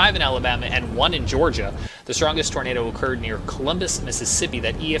Mississippi, 5 in Alabama, and 1 in Georgia. The strongest tornado occurred near Columbus, Mississippi.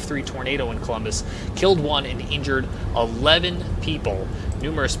 That EF3 tornado in Columbus killed 1 and injured 11 people.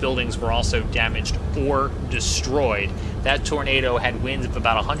 Numerous buildings were also damaged or destroyed. That tornado had winds of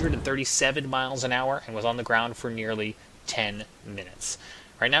about 137 miles an hour and was on the ground for nearly 10 minutes.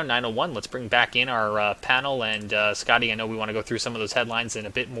 Right now, 9:01, let's bring back in our panel. And Scotty, I know we want to go through some of those headlines in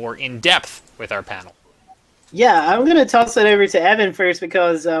a bit more in depth with our panel. Yeah, I'm going to toss it over to Evan first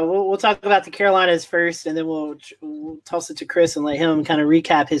because we'll talk about the Carolinas first, and then we'll toss it to Chris and let him kind of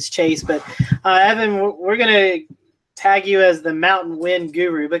recap his chase. But Evan, we're going to tag you as the mountain wind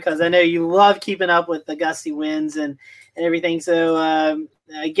guru because I know you love keeping up with the gusty winds and everything. So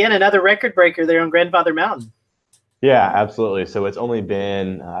again, another record breaker there on Grandfather Mountain. Yeah, absolutely. So it's only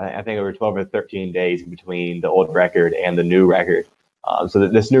been, I think, over 12 or 13 days between the old record and the new record. So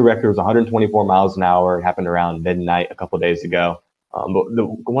this new record was 124 miles an hour. It happened around midnight a couple of days ago.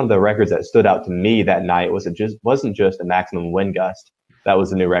 But one of the records that stood out to me that night wasn't just a maximum wind gust. That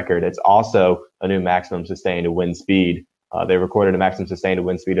was the new record. It's also a new maximum sustained wind speed. They recorded a maximum sustained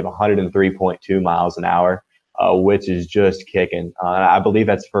wind speed of 103.2 miles an hour, which is just kicking. I believe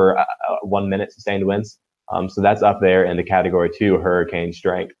that's for 1 minute sustained winds. So that's up there in the category 2 hurricane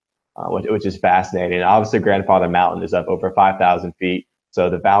strength, which is fascinating. And obviously, Grandfather Mountain is up over 5,000 feet. So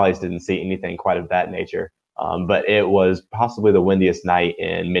the valleys didn't see anything quite of that nature. But it was possibly the windiest night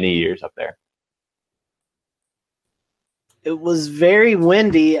in many years up there. It was very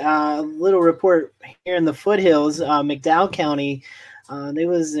windy. Little report here in the foothills, McDowell County. There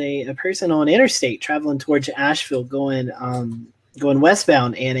was a person on interstate traveling towards Asheville going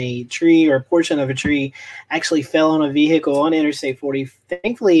westbound, and a tree or a portion of a tree actually fell on a vehicle on Interstate 40.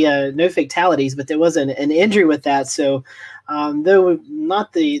 Thankfully, no fatalities, but there was an injury with that. So though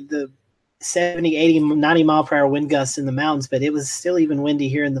not the 70, 80, 90 mile per hour wind gusts in the mountains, but it was still even windy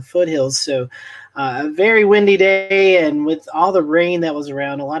here in the foothills. So a very windy day, and with all the rain that was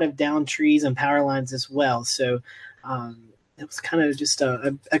around, a lot of downed trees and power lines as well. So it was kind of just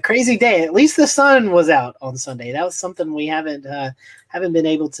a crazy day. At least the sun was out on Sunday. That was something we haven't been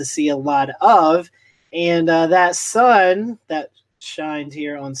able to see a lot of. And that sun that shined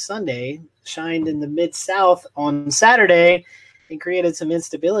here on Sunday shined in the Mid-South on Saturday and created some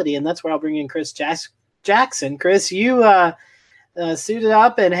instability. And that's where I'll bring in Chris Jackson. Chris, you suited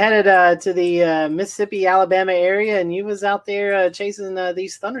up and headed to the Mississippi, Alabama area, and you was out there chasing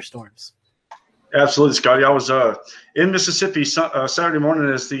these thunderstorms. Absolutely, Scotty. I was in Mississippi Saturday morning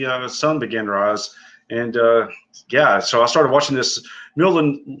as the sun began to rise. And, so I started watching this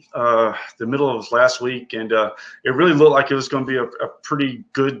the middle of last week, and it really looked like it was going to be a pretty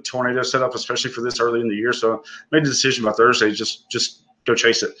good tornado setup, especially for this early in the year. So I made the decision by Thursday, just go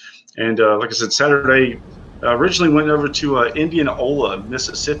chase it. And like I said, Saturday, originally went over to Indianola,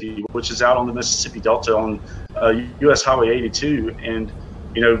 Mississippi, which is out on the Mississippi Delta on U.S. Highway 82. And,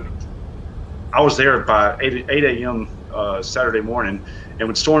 I was there by 8 a.m. Saturday morning, and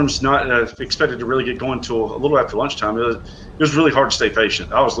with storms not expected to really get going till a little after lunchtime, it was really hard to stay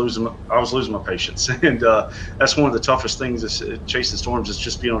patient. I was losing my patience, and that's one of the toughest things is chasing storms is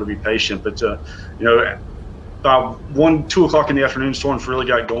just being able to be patient. But about 2 o'clock in the afternoon, storms really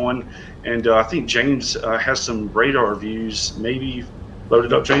got going, and I think James has some radar views maybe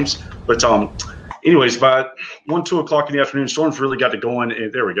loaded up, James. But anyways, by 2 o'clock in the afternoon, storms really got to going,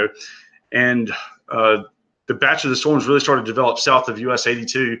 and there we go. And the batch of the storms really started to develop south of US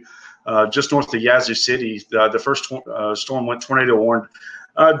 82, just north of Yazoo City. The first storm went tornado warned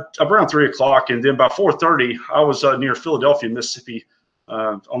around 3 o'clock, and then by 4:30, I was near Philadelphia, Mississippi,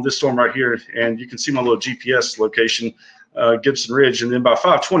 on this storm right here, and you can see my little GPS location, Gibson Ridge. And then by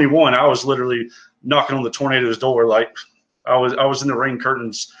 5:21, I was literally knocking on the tornado's door, like I was in the rain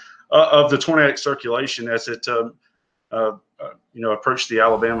curtains of the tornadic circulation as it approached the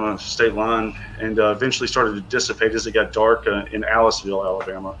Alabama state line, and eventually started to dissipate as it got dark in Aliceville,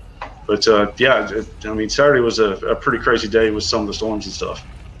 Alabama. But Saturday was a pretty crazy day with some of the storms and stuff.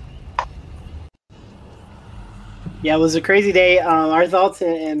 Yeah, it was a crazy day. Our thoughts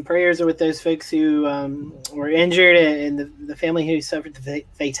and prayers are with those folks who were injured, and the family who suffered the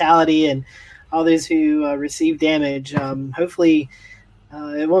fatality, and all those who received damage. Hopefully,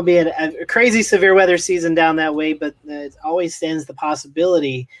 it won't be a crazy severe weather season down that way, but it always stands the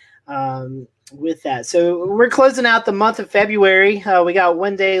possibility with that. So we're closing out the month of February. We got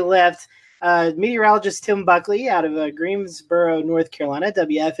 1 day left. Meteorologist Tim Buckley out of Greensboro, North Carolina,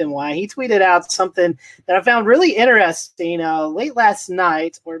 WFNY, he tweeted out something that I found really interesting late last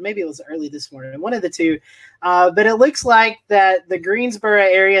night, or maybe it was early this morning, one of the two. But it looks like that the Greensboro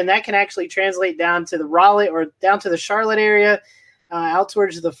area, and that can actually translate down to the Raleigh or down to the Charlotte area, out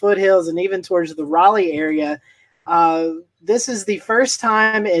towards the foothills and even towards the Raleigh area. This is the first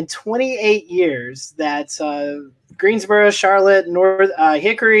time in 28 years that Greensboro, Charlotte, North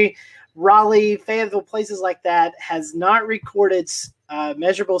Hickory, Raleigh, Fayetteville, places like that has not recorded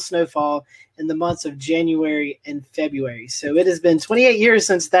measurable snowfall in the months of January and February. So it has been 28 years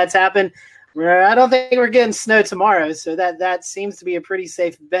since that's happened. I don't think we're getting snow tomorrow, so that seems to be a pretty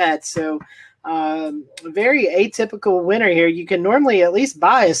safe bet. So very atypical winter here. You can normally at least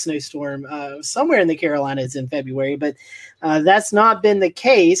buy a snowstorm somewhere in the Carolinas in February, but that's not been the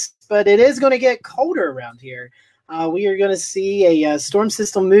case. But it is going to get colder around here. We are going to see a storm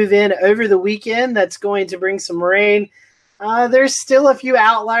system move in over the weekend that's going to bring some rain. There's still a few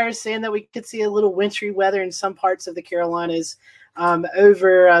outliers saying that we could see a little wintry weather in some parts of the Carolinas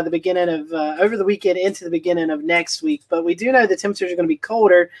over the weekend into the beginning of next week. But we do know the temperatures are going to be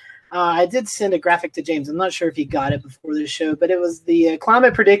colder. I did send a graphic to James. I'm not sure if he got it before the show, but it was the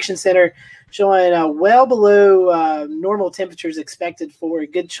Climate Prediction Center showing well below normal temperatures expected for a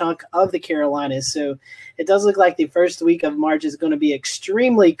good chunk of the Carolinas. So it does look like the first week of March is going to be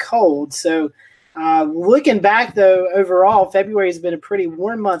extremely cold. So looking back, though, overall, February has been a pretty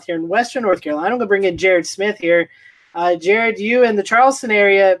warm month here in Western North Carolina. I'm going to bring in Jared Smith here. Jared, you in the Charleston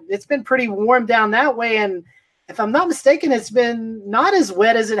area, it's been pretty warm down that way, and if I'm not mistaken, it's been not as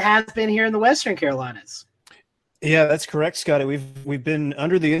wet as it has been here in the Western Carolinas. Yeah, that's correct, Scotty. We've been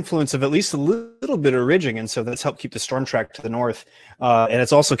under the influence of at least a little bit of ridging, and so that's helped keep the storm track to the north. And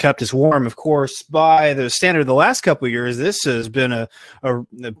it's also kept us warm, of course, by the standard of the last couple of years. This has been a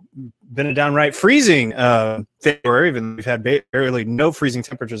downright freezing February, even we've had barely no freezing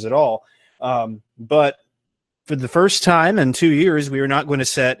temperatures at all. But for the first time in 2 years, we are not going to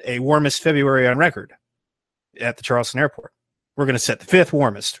set a warmest February on record at the Charleston Airport. We're going to set the fifth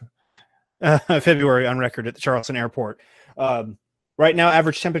warmest February on record at the Charleston Airport. Right now,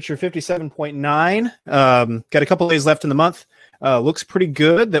 average temperature 57.9. Got a couple days left in the month. Looks pretty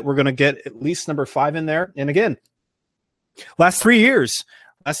good that we're going to get at least number 5 in there. And again, last 3 years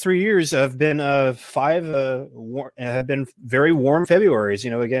have been have been very warm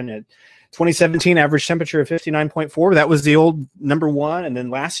Februarys. Again, at 2017 average temperature of 59.4. That was the old number 1. And then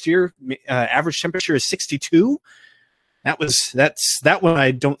last year, average temperature is 62. That one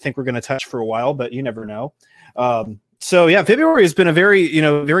I don't think we're going to touch for a while, but you never know. So yeah, February has been a very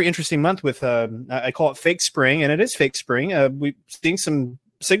interesting month with I call it fake spring, and it is fake spring. We're seeing some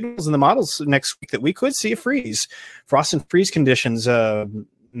signals in the models next week that we could see a freeze. Frost and freeze conditions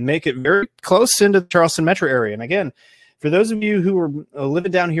make it very close into the Charleston metro area. And again, for those of you who are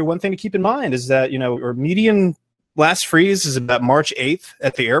living down here, one thing to keep in mind is that our median last freeze is about March 8th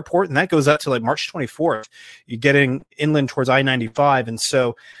at the airport, and that goes up to like March 24th. You're getting inland towards I-95, and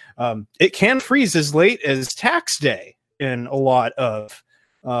so it can freeze as late as tax day in a lot of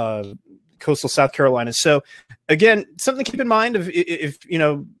coastal South Carolina. So again, something to keep in mind if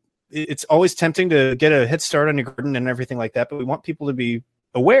it's always tempting to get a head start on your garden and everything like that, but we want people to be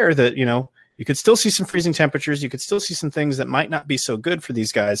aware that you could still see some freezing temperatures. You could still see some things that might not be so good for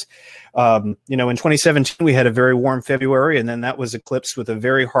these guys. In 2017, we had a very warm February, and then that was eclipsed with a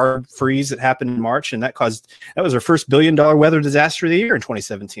very hard freeze that happened in March, and that was our first billion-dollar weather disaster of the year in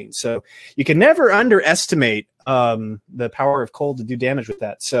 2017. So you can never underestimate the power of cold to do damage with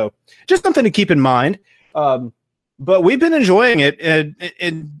that. So just something to keep in mind. But we've been enjoying it, and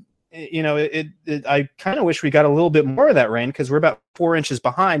I kind of wish we got a little bit more of that rain because we're about 4 inches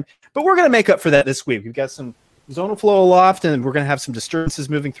behind. But we're going to make up for that this week. We've got some zonal flow aloft, and we're going to have some disturbances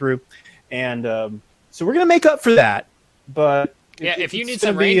moving through. And so we're going to make up for that. But yeah, if you need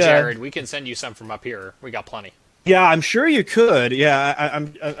some rain, Jared, we can send you some from up here. We got plenty. Yeah, I'm sure you could. Yeah,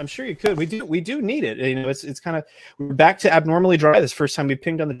 I'm sure you could. We do need it. It's kind of, we're back to abnormally dry. This first time we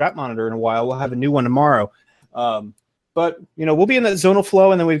pinged on the drought monitor in a while. We'll have a new one tomorrow. But we'll be in that zonal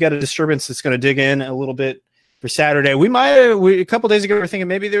flow, and then we've got a disturbance that's going to dig in a little bit for Saturday. A couple days ago we were thinking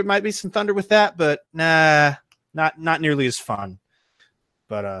maybe there might be some thunder with that, but nah, not nearly as fun.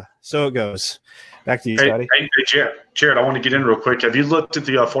 But so it goes. Back to you, Scotty. Hey, Jared, I want to get in real quick. Have you looked at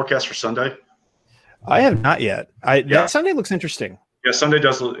the forecast for Sunday? I have not yet. That Sunday looks interesting. Yeah, Sunday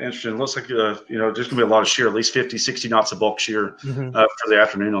does look interesting. It looks like there's going to be a lot of shear, at least 50, 60 knots of bulk shear for the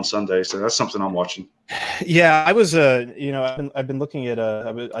afternoon on Sunday. So that's something I'm watching. Yeah, I was I've been looking at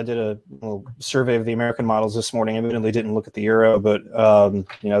I did a little survey of the American models this morning. I admittedly didn't look at the Euro, but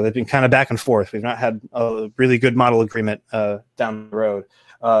they've been kind of back and forth. We've not had a really good model agreement down the road.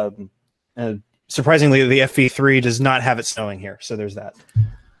 And surprisingly, the FV3 does not have it snowing here, so there's that.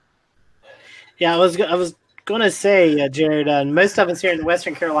 Yeah, I was going to say, Jared, most of us here in the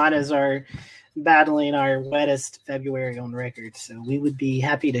Western Carolinas are battling our wettest February on record, so we would be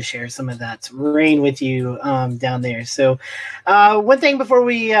happy to share some of that rain with you down there. So one thing before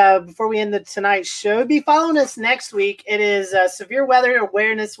we end tonight's show, be following us next week. It is Severe Weather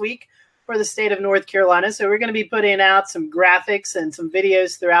Awareness Week for the state of North Carolina, so we're going to be putting out some graphics and some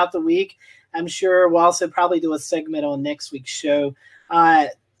videos throughout the week. I'm sure we'll also probably do a segment on next week's show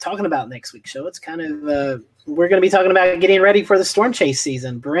talking about next week's show. It's kind of we're going to be talking about getting ready for the storm chase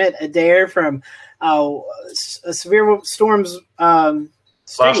season. Brent Adair from Severe Storms Live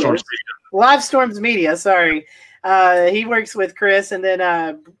Storms Media. Sorry, he works with Chris, and then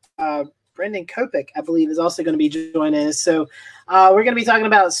Brendan Kopic, I believe, is also going to be joining us. So we're going to be talking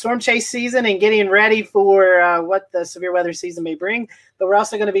about storm chase season and getting ready for what the severe weather season may bring. But we're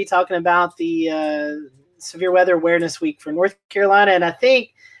also going to be talking about the Severe Weather Awareness Week for North Carolina, and I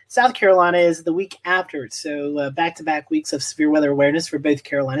think South Carolina is the week after. So back-to-back weeks of severe weather awareness for both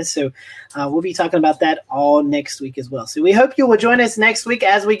Carolinas. So we'll be talking about that all next week as well. So we hope you will join us next week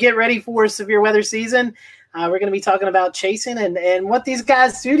as we get ready for severe weather season. We're going to be talking about chasing and what these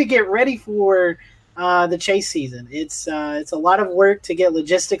guys do to get ready for the chase season. It's a lot of work to get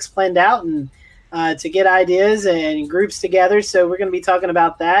logistics planned out and to get ideas and groups together. So we're going to be talking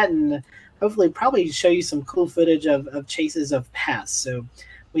about that and hopefully probably show you some cool footage of chases of past. So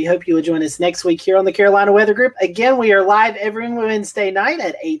we hope you will join us next week here on the Carolina Weather Group. Again, we are live every Wednesday night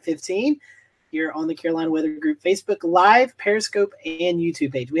at 8:15 here on the Carolina Weather Group Facebook Live, Periscope, and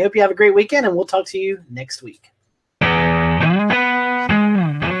YouTube page. We hope you have a great weekend, and we'll talk to you next week.